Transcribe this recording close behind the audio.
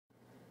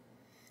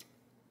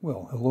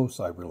Well, hello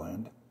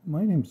Cyberland.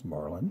 My name's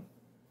Marlin,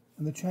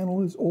 and the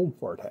channel is Old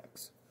Fart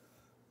Hacks.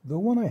 The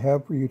one I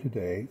have for you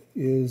today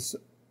is,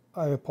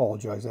 I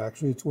apologize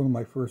actually, it's one of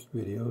my first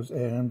videos,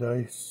 and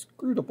I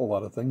screwed up a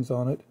lot of things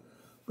on it,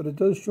 but it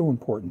does show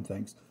important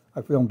things.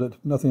 I filmed it,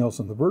 if nothing else,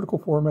 in the vertical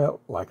format,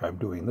 like I'm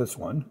doing this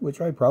one,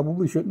 which I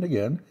probably shouldn't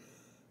again,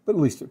 but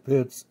at least it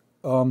fits.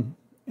 And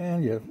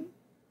yeah,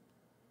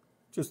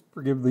 just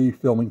forgive the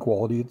filming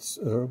quality. It's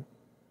one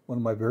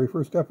of my very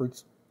first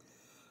efforts.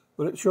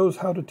 But it shows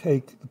how to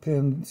take the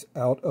pins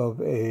out of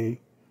a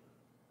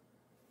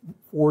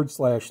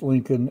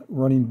Ford/Lincoln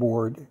running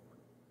board,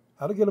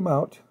 how to get them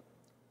out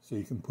so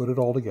you can put it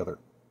all together.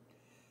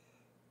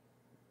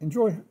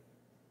 Enjoy. At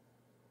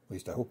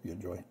least I hope you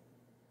enjoy.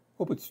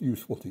 Hope it's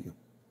useful to you.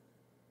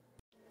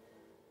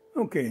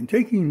 Okay, in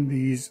taking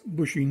these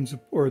bushings,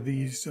 or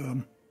these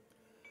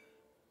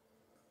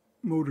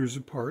motors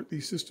apart,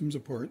 these systems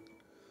apart,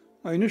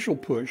 my initial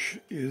push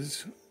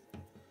is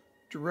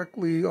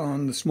directly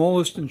on the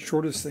smallest and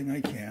shortest thing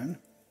I can.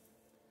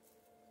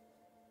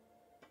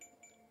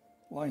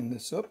 Line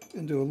this up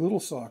into a little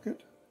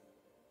socket.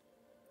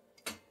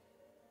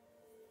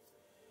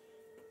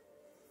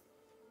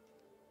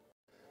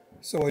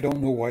 So I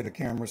don't know why the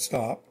camera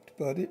stopped,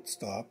 but it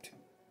stopped.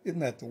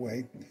 Isn't that the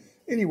way?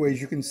 Anyways,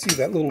 you can see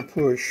that little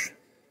push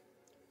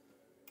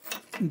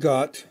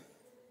got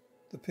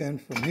the pin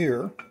from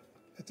here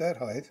at that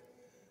height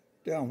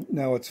down.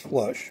 Now it's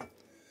flush.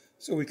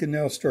 So we can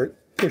now start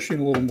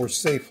pushing a little more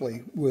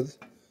safely with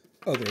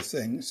other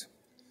things.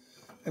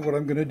 And what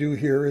I'm going to do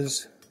here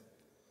is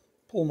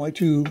pull my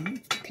two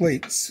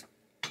plates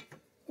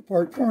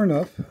apart far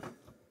enough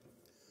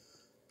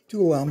to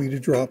allow me to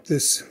drop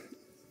this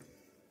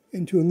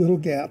into a little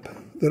gap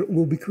that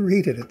will be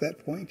created at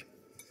that point.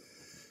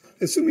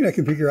 Assuming I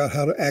can figure out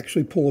how to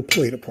actually pull a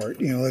plate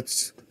apart. You know,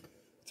 that's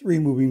three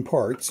moving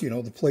parts, you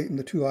know, the plate and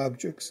the two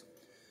objects.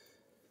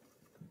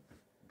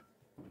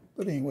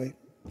 But anyway,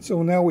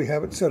 so now we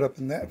have it set up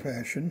in that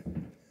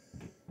fashion,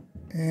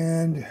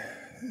 and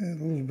a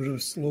little bit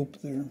of slope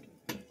there.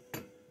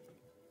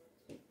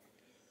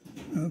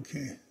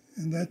 Okay,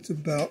 and that's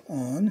about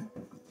on.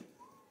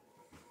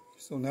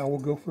 So now we'll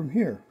go from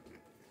here.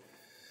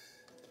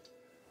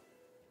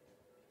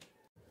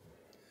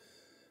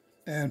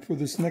 And for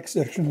this next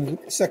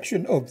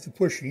section of the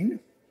pushing,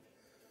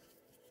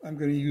 I'm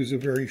going to use a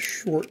very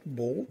short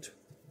bolt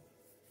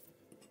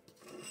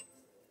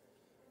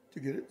to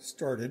get it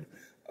started.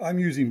 I'm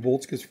using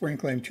bolts because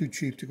frankly I'm too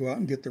cheap to go out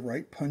and get the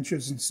right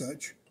punches and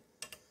such.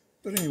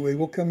 But anyway,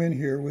 we'll come in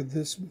here with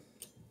this,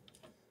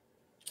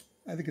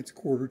 I think it's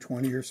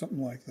 1/4 or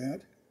something like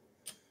that.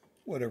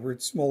 Whatever,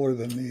 it's smaller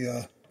than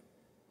the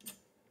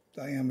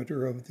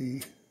diameter of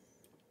the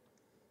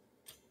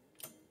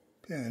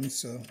pin,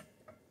 so.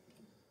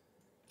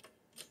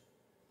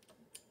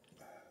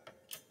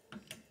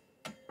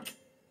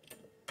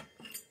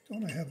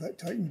 Don't I have that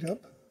tightened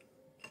up?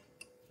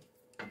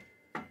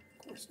 Of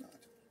course not.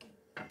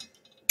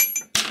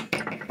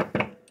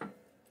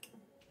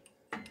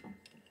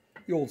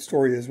 The old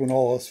story is when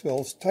all else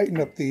fails,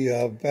 tighten up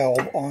the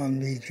valve on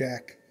the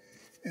jack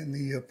and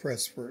the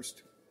press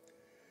first.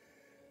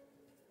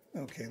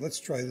 Okay, let's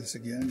try this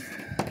again.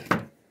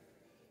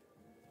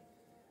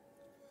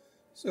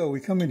 So we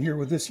come in here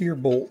with this here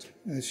bolt,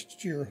 this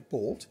shear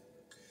bolt,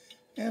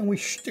 and we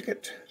stick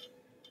it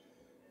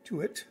to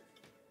it.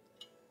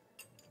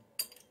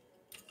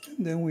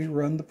 And then we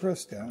run the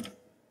press down.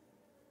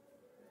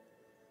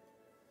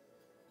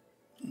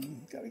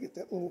 Got to get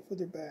that a little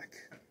further back.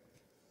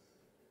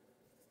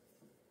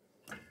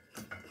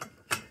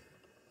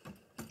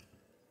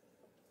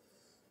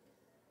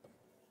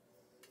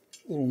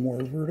 A little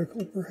more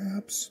vertical,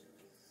 perhaps.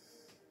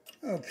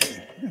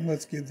 Okay, and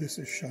let's give this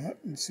a shot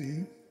and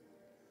see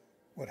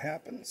what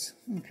happens.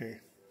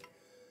 Okay,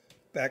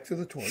 back to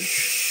the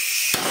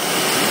torch.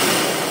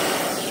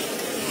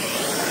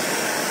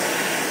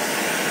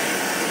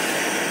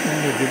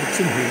 And we'll give it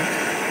some heat.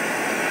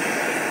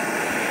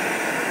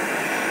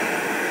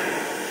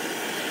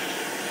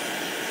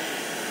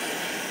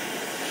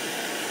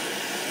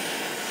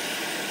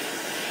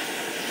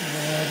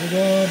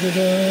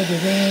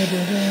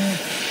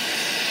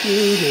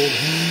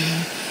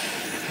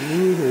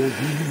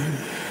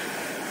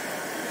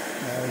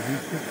 Now we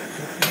put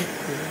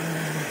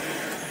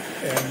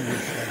and we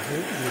shove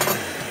it.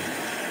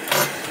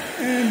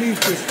 And he's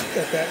just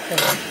at that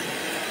point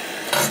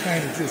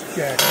kind of just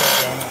jacked that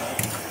one out.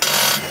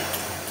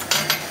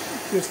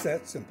 Just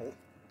that simple.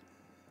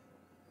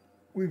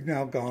 We've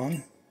now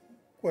gone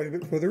quite a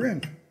bit further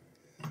in.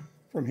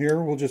 From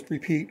here, we'll just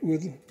repeat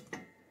with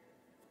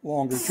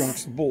longer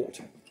chunks of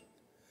bolt.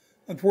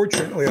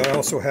 Unfortunately, I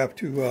also have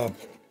to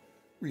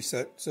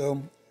reset,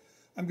 so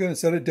I'm going to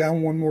set it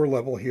down one more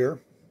level here.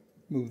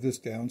 Move this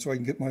down so I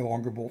can get my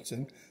longer bolts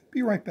in.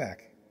 Be right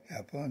back.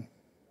 Have fun.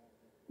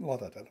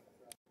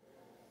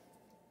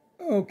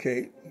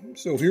 Okay,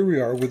 so here we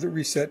are with it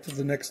reset to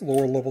the next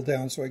lower level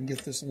down so I can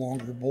get this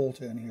longer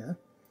bolt in here.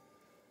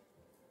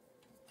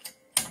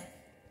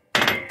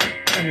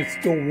 And it's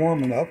still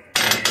warm enough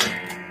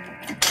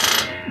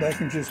that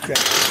can just jack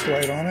this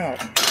right on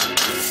out.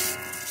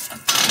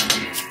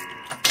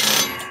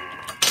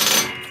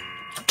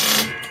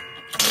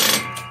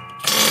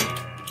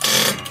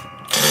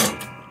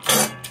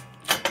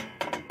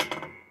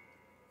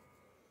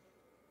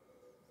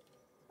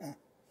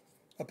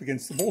 Up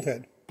against the bolt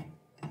head.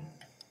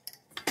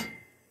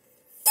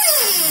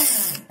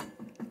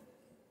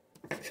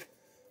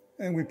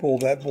 And we pull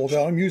that bolt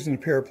out. I'm using a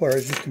pair of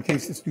pliers just in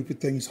case the stupid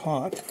thing's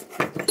hot.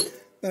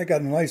 Then I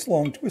got a nice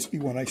long twisty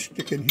one I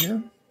stick in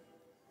here.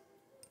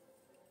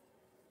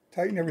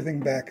 Tighten everything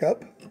back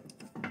up.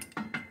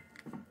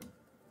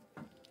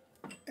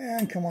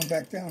 And come on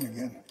back down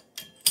again.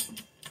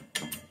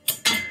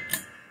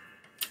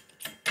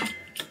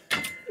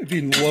 It'd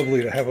be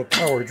lovely to have a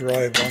power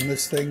drive on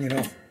this thing, you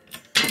know.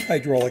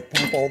 Hydraulic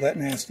pump, all that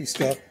nasty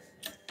stuff.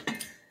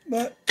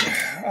 But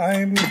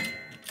I'm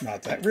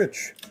not that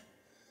rich.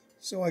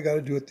 So I got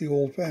to do it the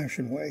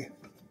old-fashioned way.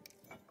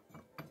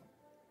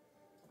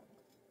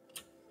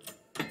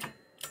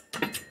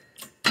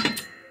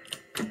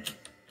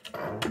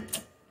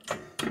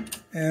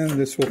 And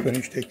this will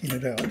finish taking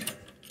it out.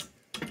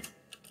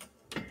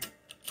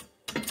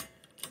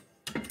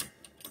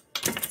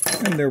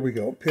 And there we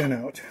go, pin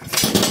out.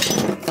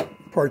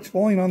 Parts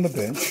falling on the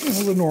bench, you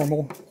know, the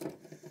normal.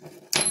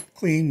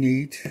 Clean,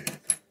 neat,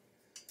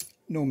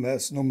 no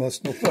mess, no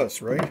muss, no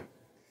fuss, right?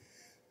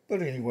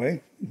 But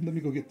anyway, let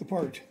me go get the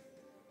part.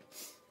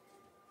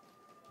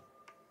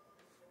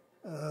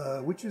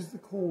 Which is the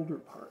colder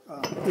part?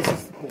 This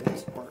is the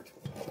coldest part.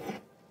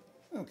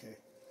 Okay.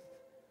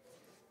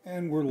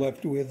 And we're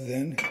left with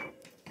then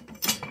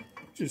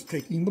just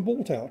taking the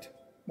bolt out.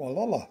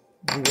 Voila,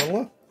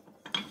 voila.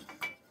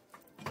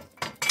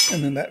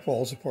 And then that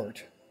falls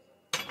apart.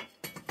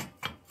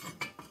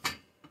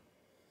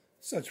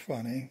 Such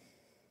fun, eh?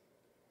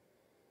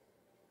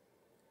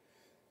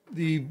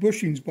 The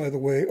bushings, by the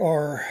way,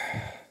 are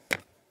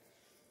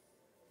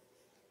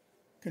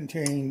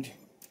contained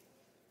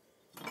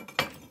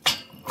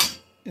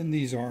in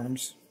these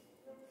arms.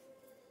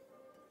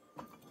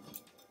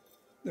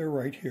 They're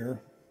right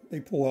here. They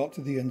pull out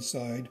to the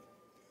inside,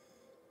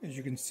 as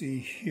you can see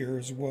here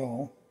as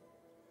well.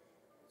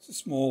 It's a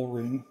small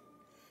ring.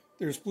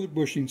 They're split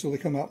bushings, so they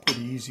come out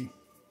pretty easy.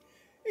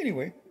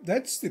 Anyway,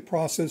 that's the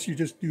process. You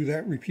just do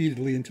that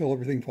repeatedly until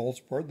everything falls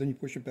apart, then you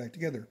push it back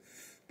together.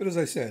 But as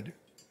I said,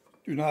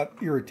 do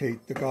not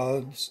irritate the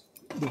gods,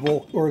 the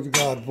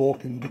god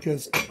Vulcan,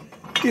 because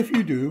if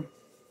you do,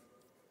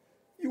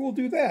 you will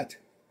do that.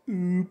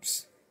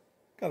 Oops.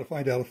 Got to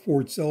find out if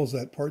Ford sells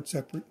that part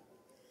separate.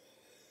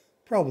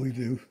 Probably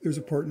do. There's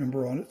a part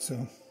number on it,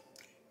 so.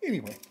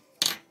 Anyway,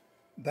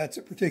 that's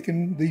it for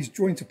taking these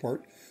joints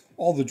apart.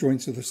 All the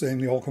joints are the same.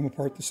 They all come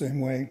apart the same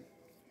way.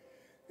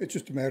 It's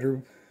just a matter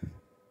of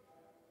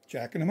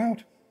jacking them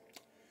out.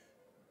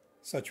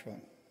 Such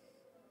fun.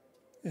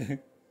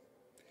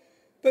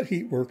 But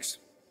heat works.